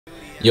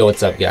Yo,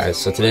 what's up guys?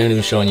 So today I'm going to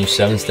be showing you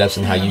 7 steps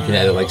on how you can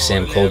edit like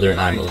Sam Kolder in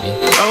iMovie.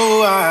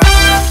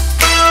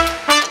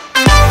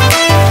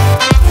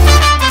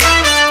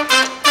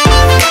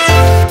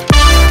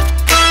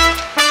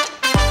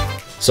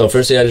 So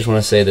firstly, I just want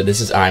to say that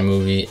this is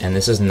iMovie and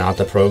this is not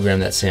the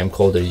program that Sam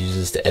Kolder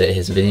uses to edit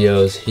his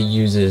videos. He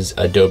uses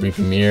Adobe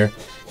Premiere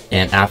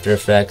and After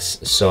Effects,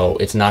 so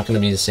it's not going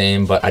to be the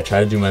same, but I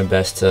try to do my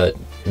best to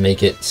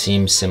make it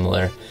seem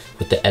similar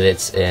with the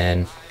edits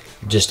and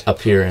just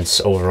appearance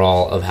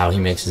overall of how he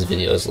makes his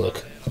videos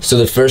look. So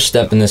the first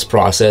step in this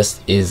process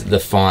is the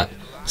font.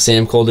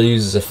 Sam Kolder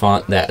uses a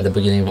font that at the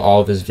beginning of all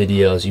of his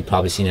videos, you've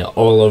probably seen it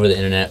all over the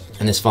internet,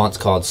 and this font's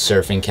called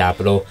Surfing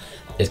Capital.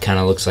 It kind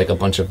of looks like a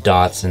bunch of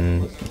dots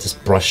and this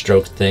brush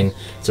stroke thing.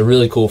 It's a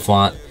really cool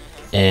font,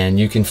 and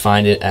you can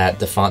find it at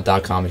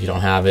thefont.com if you don't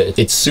have it.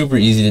 It's super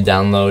easy to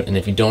download, and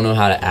if you don't know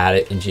how to add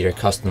it into your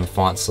custom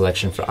font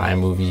selection for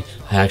iMovie,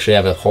 I actually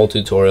have a whole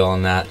tutorial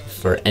on that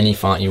for any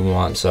font you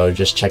want, so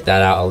just check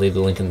that out. I'll leave the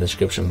link in the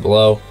description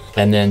below.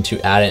 And then to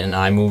add it in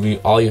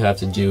iMovie, all you have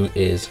to do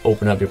is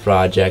open up your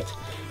project,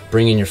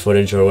 bring in your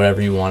footage or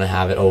whatever you want to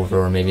have it over,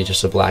 or maybe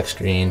just a black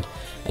screen,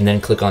 and then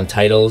click on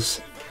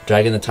titles,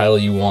 drag in the title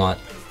you want,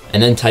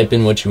 and then type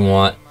in what you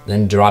want,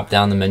 then drop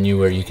down the menu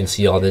where you can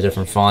see all the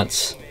different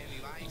fonts.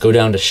 Go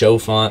down to show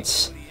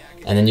fonts,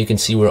 and then you can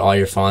see where all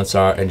your fonts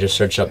are, and just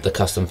search up the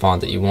custom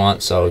font that you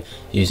want, so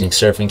using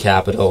Surfing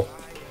Capital,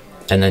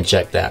 and then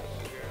check that.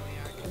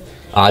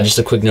 Just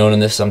a quick note on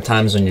this,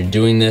 sometimes when you're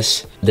doing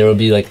this, there will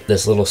be like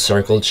this little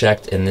circle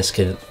checked, and this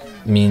could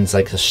means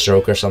like a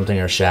stroke or something,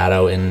 or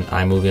shadow in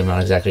iMovie, I'm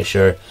not exactly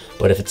sure,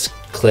 but if it's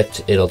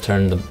clicked, it'll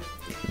turn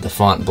the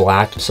font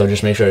black, so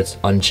just make sure it's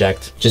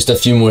unchecked. Just a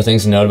few more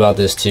things to note about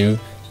this too.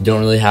 You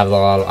don't really have a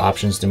lot of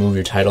options to move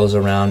your titles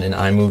around in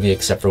iMovie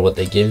except for what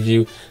they give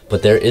you,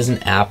 but there is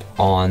an app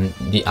on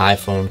the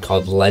iPhone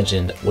called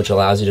Legend, which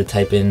allows you to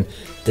type in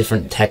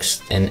different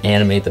text and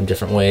animate them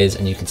different ways,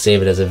 and you can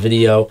save it as a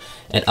video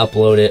and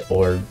upload it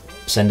or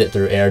send it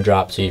through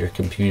AirDrop to your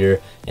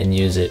computer and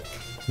use it.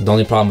 The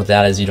only problem with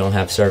that is you don't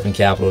have Surfing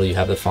Capital, you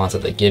have the fonts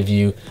that they give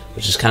you,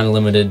 which is kind of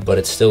limited, but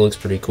it still looks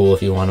pretty cool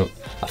if you want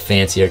a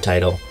fancier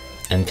title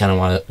and kind of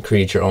want to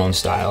create your own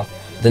style.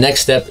 The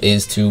next step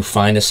is to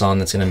find a song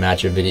that's going to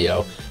match your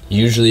video.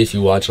 Usually if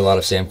you watch a lot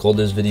of Sam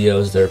Kolder's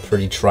videos, they're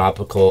pretty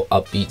tropical,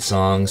 upbeat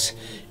songs,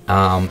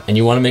 and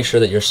you want to make sure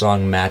that your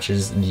song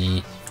matches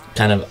the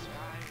kind of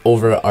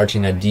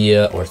overarching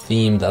idea or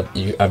theme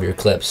of your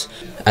clips.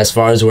 As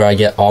far as where I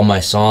get all my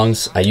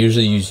songs, I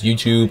usually use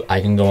YouTube.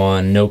 I can go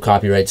on No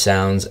Copyright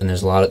Sounds, and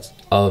there's a lot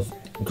of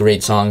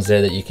great songs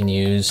there that you can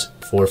use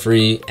for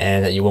free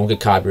and that you won't get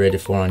copyrighted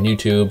for on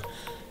YouTube.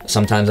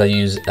 Sometimes I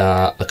use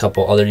a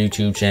couple other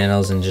YouTube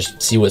channels and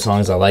just see what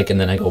songs I like, and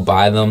then I go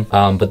buy them.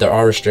 But there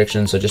are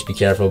restrictions, so just be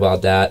careful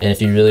about that. And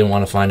if you really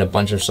want to find a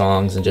bunch of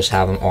songs and just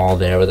have them all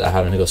there without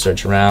having to go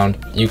search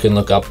around, you can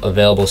look up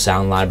available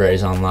sound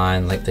libraries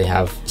online. Like they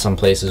have some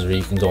places where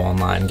you can go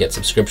online and get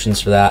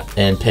subscriptions for that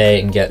and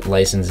pay and get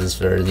licenses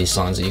for these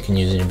songs that you can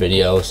use in your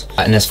videos.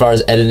 And as far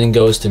as editing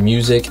goes to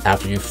music,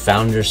 after you've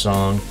found your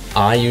song,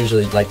 I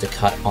usually like to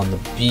cut on the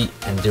beat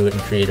and do it in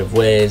creative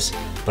ways.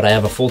 But I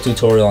have a full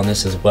tutorial on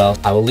this as well.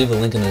 I will leave a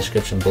link in the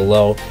description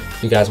below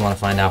if you guys want to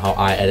find out how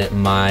I edit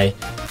my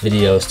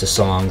videos to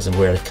songs and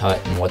where to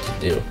cut and what to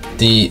do.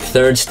 The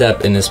third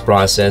step in this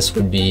process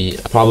would be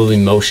probably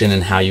motion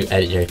and how you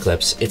edit your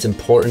clips. It's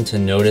important to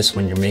notice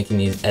when you're making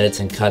these edits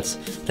and cuts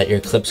that your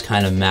clips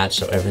kind of match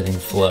so everything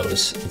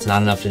flows. It's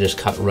not enough to just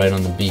cut right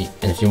on the beat.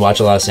 And if you watch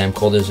a lot of Sam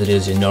Kolder's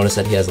videos, you notice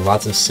that he has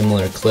lots of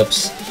similar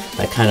clips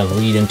that kind of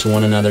lead into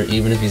one another.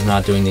 Even if he's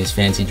not doing these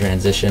fancy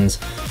transitions,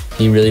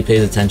 he really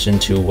pays attention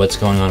to what's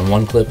going on in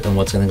one clip and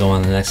what's going to go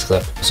on in the next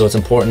clip. So it's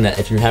important that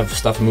if you have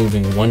stuff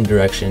moving one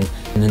direction,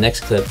 in the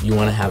next clip you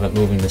want to have it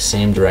moving the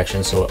same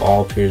direction so it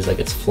all appears like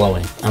it's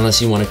flowing.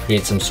 Unless you want to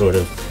create some sort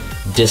of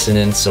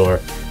dissonance or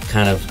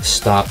kind of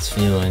stopped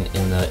feeling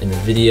in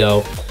the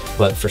video.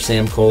 But for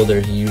Sam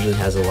Kolder, he usually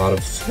has a lot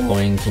of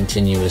flowing,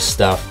 continuous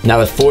stuff. Now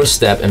the fourth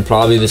step, and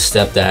probably the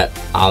step that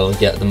I'll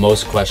get the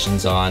most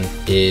questions on,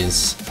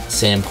 is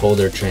Sam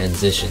Kolder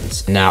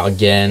transitions. Now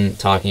again,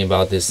 talking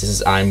about this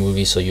is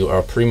iMovie, so you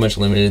are pretty much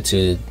limited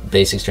to the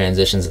basic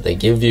transitions that they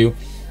give you,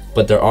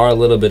 but there are a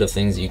little bit of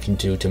things that you can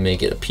do to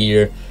make it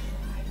appear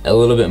a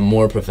little bit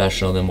more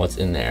professional than what's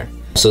in there.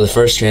 So the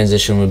first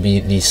transition would be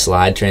the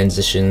slide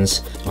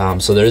transitions.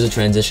 So there is a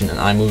transition in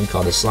iMovie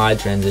called the slide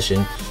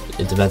transition.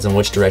 It depends on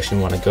which direction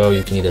you want to go.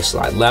 You can either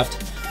slide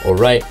left or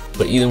right,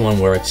 but either one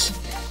works.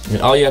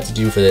 And all you have to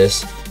do for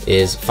this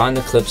is find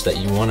the clips that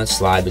you want to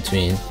slide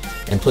between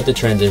and put the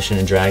transition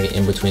and drag it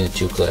in between the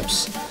two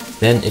clips.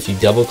 Then if you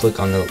double click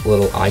on the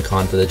little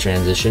icon for the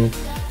transition,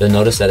 you'll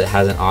notice that it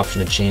has an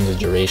option to change the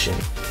duration.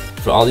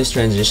 For all these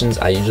transitions,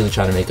 I usually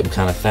try to make them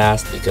kind of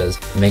fast because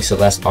it makes it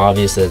less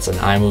obvious that it's an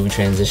iMovie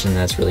transition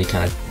that's really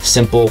kind of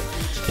simple.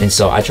 And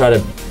so I try to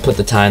put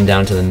the time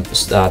down to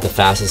the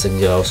fastest it can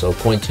go, so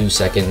 0.2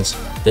 seconds.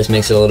 This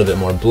makes it a little bit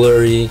more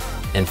blurry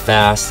and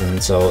fast,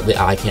 and so the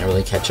eye can't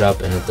really catch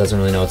up and it doesn't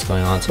really know what's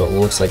going on, so it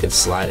looks like it's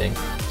sliding.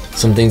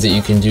 Some things that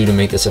you can do to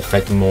make this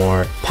effect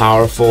more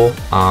powerful,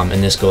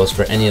 and this goes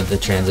for any of the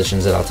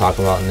transitions that I'll talk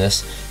about in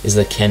this, is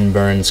the Ken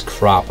Burns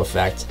crop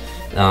effect.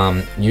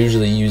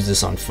 Usually use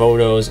this on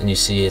photos, and you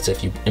see it's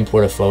if you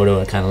import a photo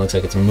and it kind of looks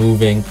like it's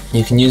moving.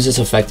 You can use this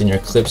effect in your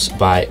clips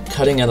by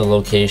cutting at a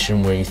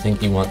location where you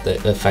think you want the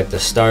effect to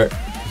start,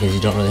 because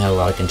you don't really have a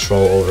lot of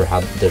control over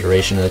how the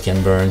duration of the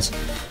Ken Burns.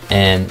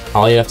 And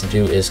all you have to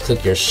do is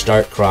click your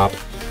start crop,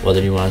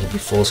 whether you want it to be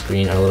full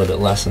screen or a little bit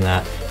less than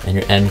that, and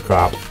your end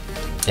crop.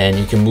 And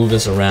you can move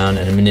this around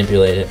and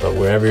manipulate it, but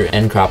wherever your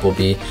end crop will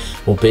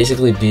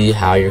basically be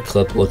how your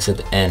clip looks at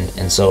the end.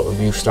 And so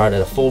if you start at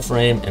a full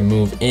frame and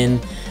move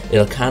in,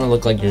 it'll kind of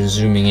look like you're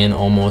zooming in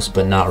almost,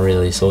 but not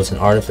really. So it's an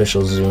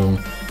artificial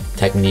zoom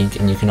technique,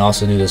 and you can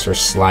also do this for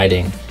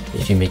sliding.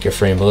 If you make your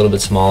frame a little bit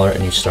smaller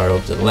and you start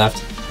over to the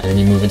left and then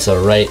you move into the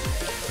right,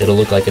 it'll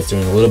look like it's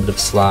doing a little bit of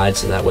slide,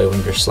 so that way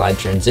when your slide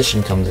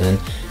transition comes in,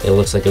 it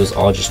looks like it was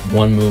all just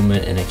one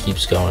movement and it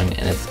keeps going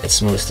and it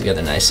smooths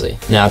together nicely.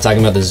 Now,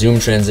 talking about the zoom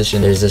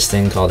transition, there's this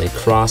thing called a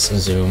cross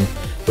zoom,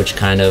 which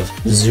kind of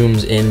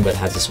zooms in but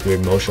has this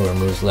weird motion where it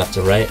moves left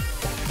to right,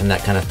 and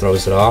that kind of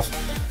throws it off.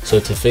 So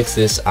to fix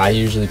this, I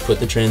usually put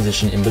the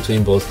transition in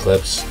between both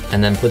clips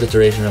and then put the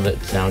duration of it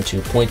down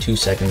to 0.2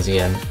 seconds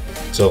again,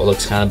 so it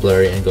looks kind of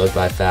blurry and goes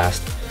by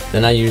fast.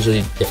 Then I usually,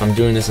 if I'm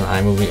doing this in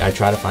iMovie, I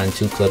try to find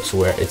two clips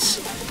where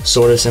it's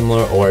sort of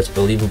similar or it's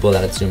believable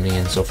that it's zooming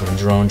in. So from a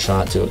drone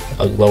shot to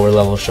a lower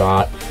level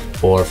shot,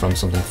 or from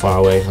something far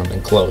away, something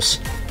close.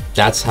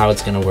 That's how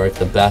it's gonna work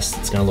the best.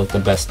 It's gonna look the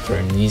best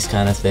during these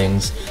kind of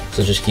things,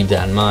 so just keep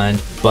that in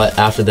mind. But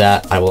after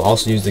that, I will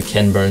also use the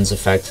Ken Burns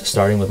effect,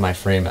 starting with my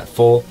frame at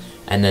full,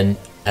 and then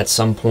at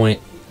some point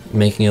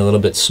making it a little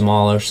bit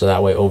smaller, so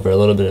that way over a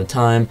little bit of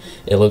time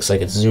it looks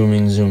like it's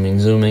zooming,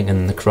 and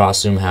then the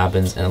cross zoom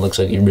happens and it looks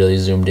like you really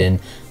zoomed in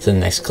to the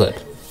next clip.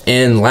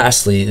 And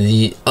lastly,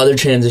 the other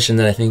transition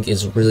that I think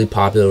is really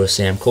popular with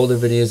Sam Kolder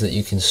videos that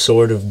you can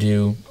sort of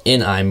do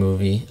in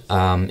iMovie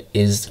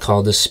is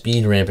called the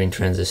speed ramping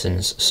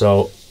transitions.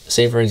 So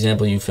say for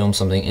example you film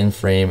something in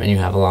frame and you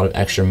have a lot of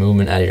extra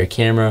movement out of your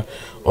camera,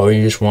 or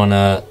you just want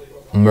to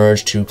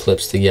merge two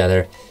clips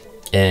together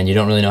and you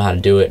don't really know how to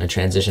do it and a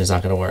transition is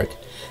not going to work.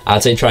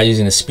 I'd say try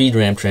using the speed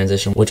ramp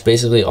transition, which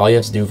basically all you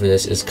have to do for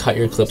this is cut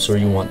your clips where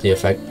you want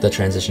the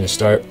transition to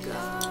start,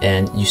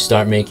 and you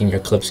start making your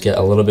clips get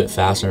a little bit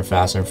faster and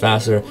faster and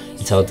faster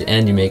until at the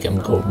end you make them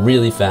go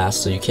really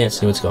fast so you can't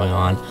see what's going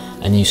on,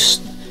 and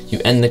you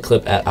end the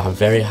clip at a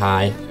very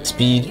high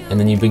speed, and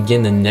then you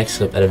begin the next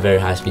clip at a very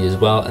high speed as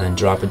well, and then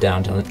drop it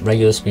down to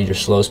regular speed or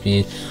slow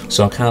speed,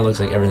 so it kind of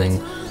looks like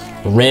everything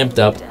ramped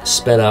up,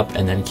 sped up,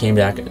 and then came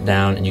back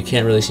down, and you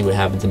can't really see what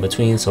happens in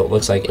between, so it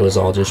looks like it was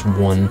all just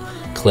one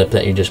clip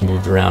that you just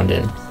moved around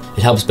in.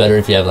 It helps better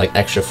if you have like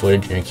extra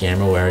footage in your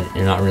camera where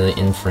you're not really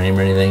in frame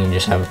or anything, you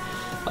just have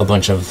a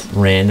bunch of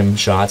random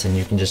shots and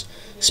you can just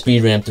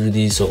speed ramp through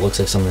these so it looks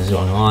like something's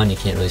going on, you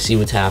can't really see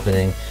what's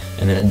happening,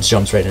 and then it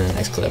jumps right into the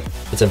next clip.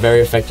 It's a very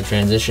effective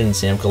transition.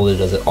 Sam Kolder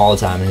does it all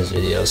the time in his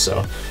videos,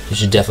 so you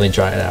should definitely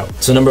try it out.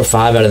 So number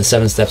 5 out of the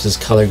 7 steps is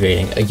color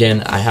grading.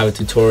 Again, I have a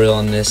tutorial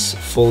on this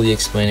fully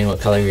explaining what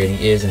color grading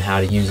is and how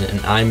to use it in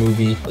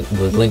iMovie.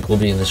 The link will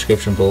be in the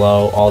description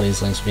below. All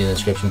these links will be in the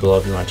description below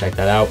if you want to check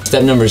that out.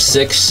 Step number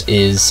 6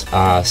 is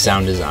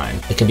sound design.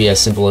 It can be as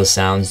simple as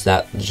sounds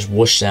that just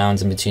whoosh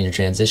sounds in between your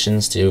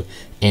transitions to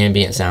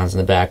ambient sounds in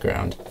the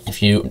background.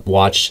 If you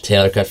watch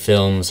Taylor Cut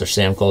Films or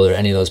Sam Kolder or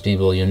any of those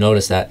people, you'll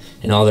notice that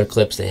in all their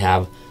clips they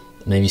have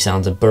maybe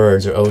sounds of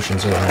birds or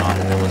oceans going on,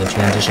 and then when the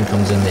transition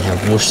comes in they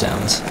have whoosh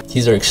sounds.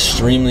 These are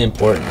extremely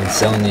important in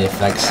selling the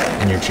effects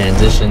in your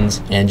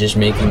transitions and just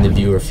making the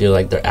viewer feel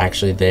like they're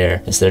actually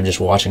there instead of just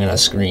watching it on a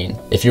screen.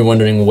 If you're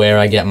wondering where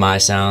I get my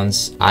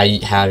sounds, I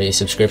have a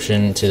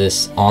subscription to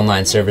this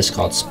online service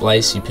called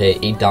Splice. You pay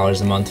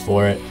 $8 a month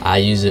for it. I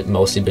use it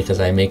mostly because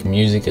I make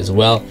music as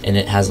well, and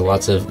it has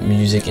lots of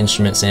music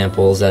instrument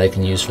samples that I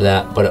can use for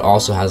that, but it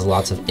also has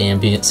lots of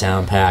ambient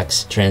sound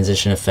packs,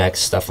 transition effects,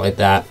 stuff like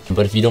that.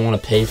 But if you don't want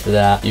to pay for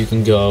that, you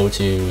can go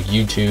to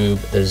YouTube.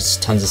 There's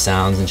tons of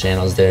sounds and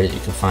channels there that you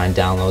can find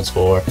downloads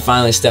for. And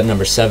finally, step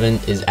number 7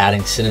 is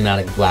adding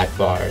cinematic black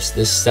bars.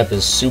 This step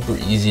is super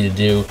easy to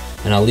do,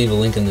 and I'll leave a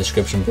link in the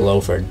description below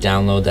for a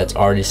download that's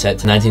already set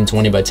to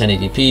 1920 by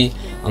 1080p.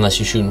 Unless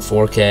you shoot in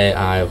 4K,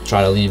 I'll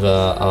try to leave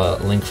a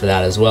link for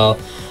that as well.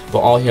 But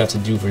all you have to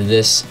do for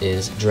this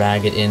is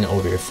drag it in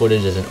over your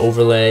footage as an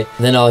overlay.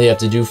 And then all you have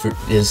to do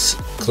is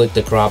click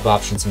the crop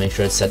option to make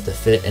sure it's set to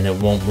fit, and it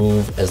won't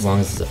move as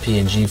long as it's a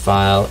PNG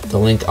file. The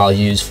link I'll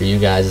use for you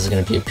guys is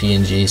going to be a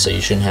PNG, so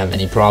you shouldn't have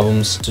any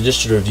problems. So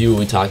just to review what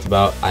we talked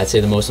about, I'd say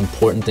the most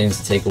important things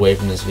to take away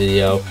from this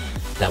video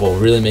that will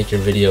really make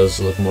your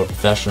videos look more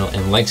professional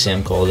and like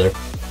Sam Kolder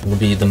will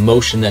be the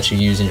motion that you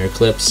use in your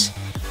clips,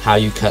 how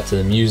you cut to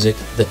the music,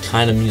 the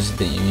kind of music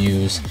that you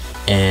use,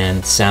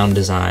 and sound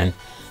design.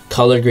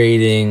 Color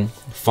grading,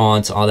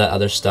 fonts, all that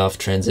other stuff,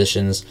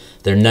 transitions.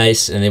 They're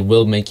nice and they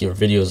will make your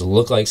videos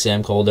look like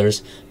Sam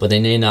Kolder's, but they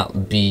may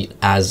not be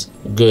as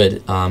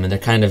good, and they're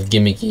kind of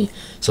gimmicky,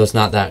 so it's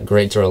not that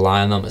great to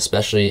rely on them,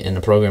 especially in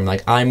a program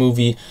like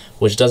iMovie,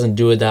 which doesn't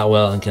do it that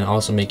well and can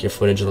also make your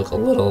footage look a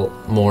little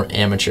more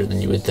amateur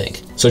than you would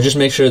think. So just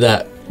make sure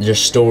that your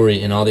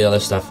story and all the other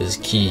stuff is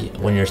key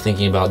when you're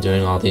thinking about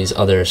doing all these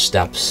other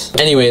steps.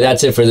 Anyway,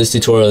 that's it for this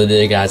tutorial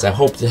today, guys. I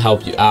hope to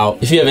help you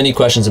out. If you have any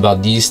questions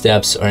about these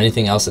steps or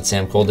anything else that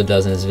Sam Kolder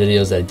does in his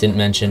videos that I didn't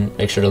mention,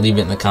 make sure to leave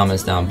it in the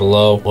comments down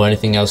below, or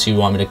anything else you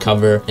want me to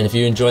cover. And if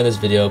you enjoyed this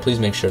video, please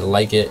make sure to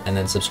like it and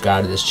then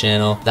subscribe to this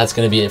channel. That's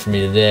going to be it for me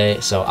today.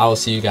 So I will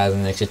see you guys in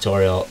the next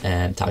tutorial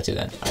and talk to you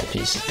then. All right,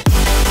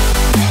 peace.